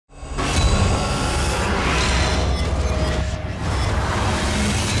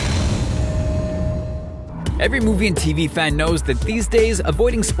Every movie and TV fan knows that these days,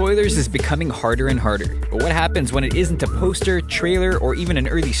 avoiding spoilers is becoming harder and harder. But what happens when it isn't a poster, trailer, or even an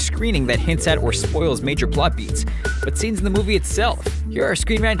early screening that hints at or spoils major plot beats, but scenes in the movie itself? Here are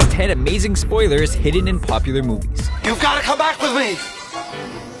Screen Rant's 10 amazing spoilers hidden in popular movies. You've got to come back with me!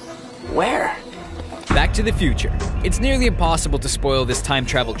 Where? Back to the Future. It's nearly impossible to spoil this time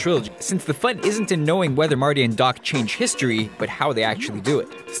travel trilogy, since the fun isn't in knowing whether Marty and Doc change history, but how they actually do it.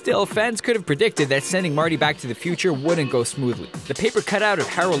 Still, fans could have predicted that sending Marty back to the future wouldn't go smoothly. The paper cutout of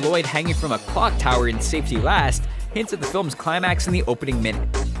Harold Lloyd hanging from a clock tower in safety last hints at the film's climax in the opening minute.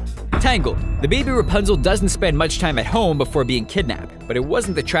 Tangled. The baby Rapunzel doesn't spend much time at home before being kidnapped, but it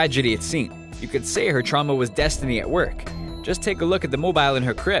wasn't the tragedy it seemed. You could say her trauma was destiny at work. Just take a look at the mobile in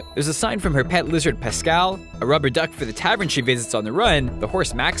her crib. There's a sign from her pet lizard Pascal, a rubber duck for the tavern she visits on the run, the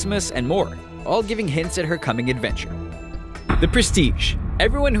horse Maximus, and more, all giving hints at her coming adventure. The Prestige.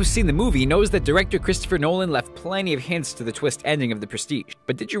 Everyone who's seen the movie knows that director Christopher Nolan left plenty of hints to the twist ending of The Prestige.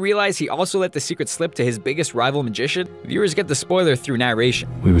 But did you realize he also let the secret slip to his biggest rival magician? Viewers get the spoiler through narration.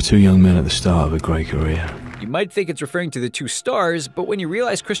 We were two young men at the start of a great career. You might think it's referring to the two stars, but when you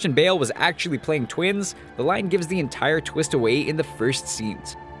realize Christian Bale was actually playing twins, the line gives the entire twist away in the first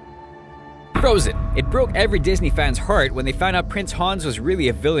scenes. Frozen. It broke every Disney fan's heart when they found out Prince Hans was really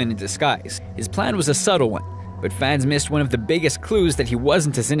a villain in disguise. His plan was a subtle one, but fans missed one of the biggest clues that he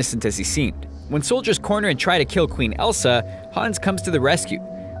wasn't as innocent as he seemed. When soldiers corner and try to kill Queen Elsa, Hans comes to the rescue,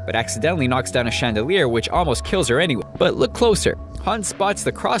 but accidentally knocks down a chandelier which almost kills her anyway. But look closer. Hans spots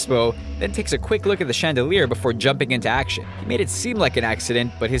the crossbow, then takes a quick look at the chandelier before jumping into action. He made it seem like an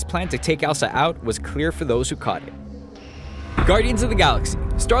accident, but his plan to take Elsa out was clear for those who caught it. Guardians of the Galaxy.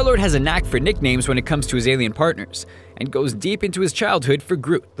 Star-Lord has a knack for nicknames when it comes to his alien partners, and goes deep into his childhood for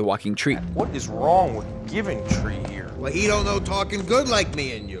Groot, the walking tree. What is wrong with Giving Tree here? Well, he don't know talking good like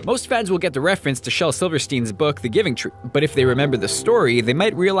me and you. Most fans will get the reference to Shel Silverstein's book, The Giving Tree, but if they remember the story, they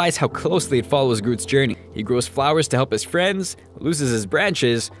might realize how closely it follows Groot's journey. He grows flowers to help his friends, loses his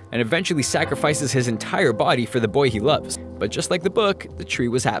branches, and eventually sacrifices his entire body for the boy he loves. But just like the book, the tree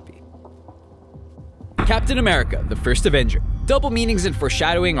was happy. Captain America, the first Avenger. Double meanings and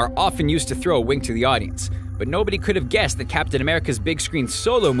foreshadowing are often used to throw a wink to the audience, but nobody could have guessed that Captain America's big screen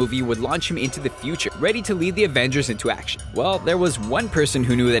solo movie would launch him into the future, ready to lead the Avengers into action. Well, there was one person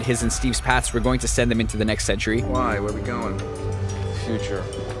who knew that his and Steve's paths were going to send them into the next century. Why? Where we going? Future.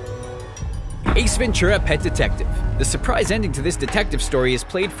 Ace Ventura, Pet Detective. The surprise ending to this detective story is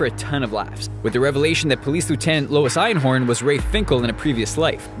played for a ton of laughs, with the revelation that Police Lieutenant Lois Einhorn was Ray Finkel in a previous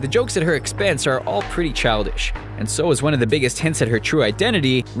life. The jokes at her expense are all pretty childish, and so is one of the biggest hints at her true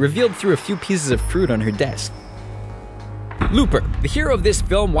identity, revealed through a few pieces of fruit on her desk. Looper. The hero of this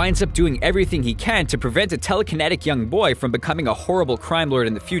film winds up doing everything he can to prevent a telekinetic young boy from becoming a horrible crime lord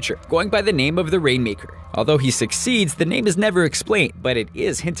in the future, going by the name of the Rainmaker. Although he succeeds, the name is never explained, but it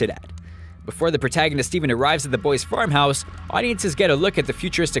is hinted at. Before the protagonist even arrives at the boy's farmhouse, audiences get a look at the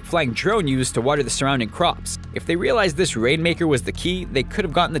futuristic flying drone used to water the surrounding crops. If they realized this Rainmaker was the key, they could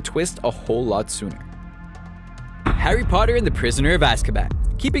have gotten the twist a whole lot sooner. Harry Potter and the Prisoner of Azkaban.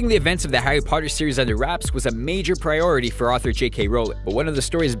 Keeping the events of the Harry Potter series under wraps was a major priority for author J.K. Rowling, but one of the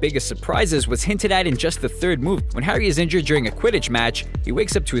story's biggest surprises was hinted at in just the third movie. When Harry is injured during a Quidditch match, he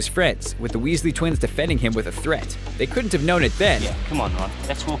wakes up to his friends, with the Weasley twins defending him with a threat. They couldn't have known it then. Yeah, come on, Ron.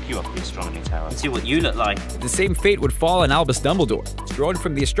 Let's walk you up the astronomy tower and see what you look like. The same fate would fall on Albus Dumbledore, thrown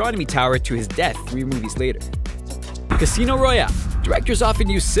from the astronomy tower to his death 3 movies later. Casino Royale. Directors often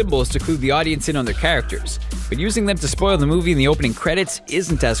use symbols to clue the audience in on their characters, but using them to spoil the movie in the opening credits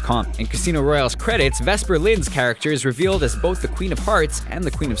isn't as common. In Casino Royale's credits, Vesper Lynd's character is revealed as both the Queen of Hearts and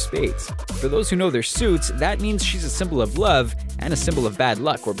the Queen of Spades. For those who know their suits, that means she's a symbol of love and a symbol of bad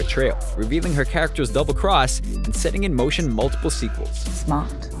luck or betrayal, revealing her character's double cross and setting in motion multiple sequels. Smart.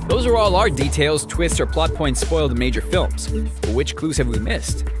 Those are all our details, twists, or plot points spoiled in major films. But which clues have we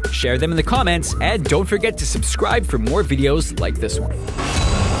missed? Share them in the comments, and don't forget to subscribe for more videos like this one.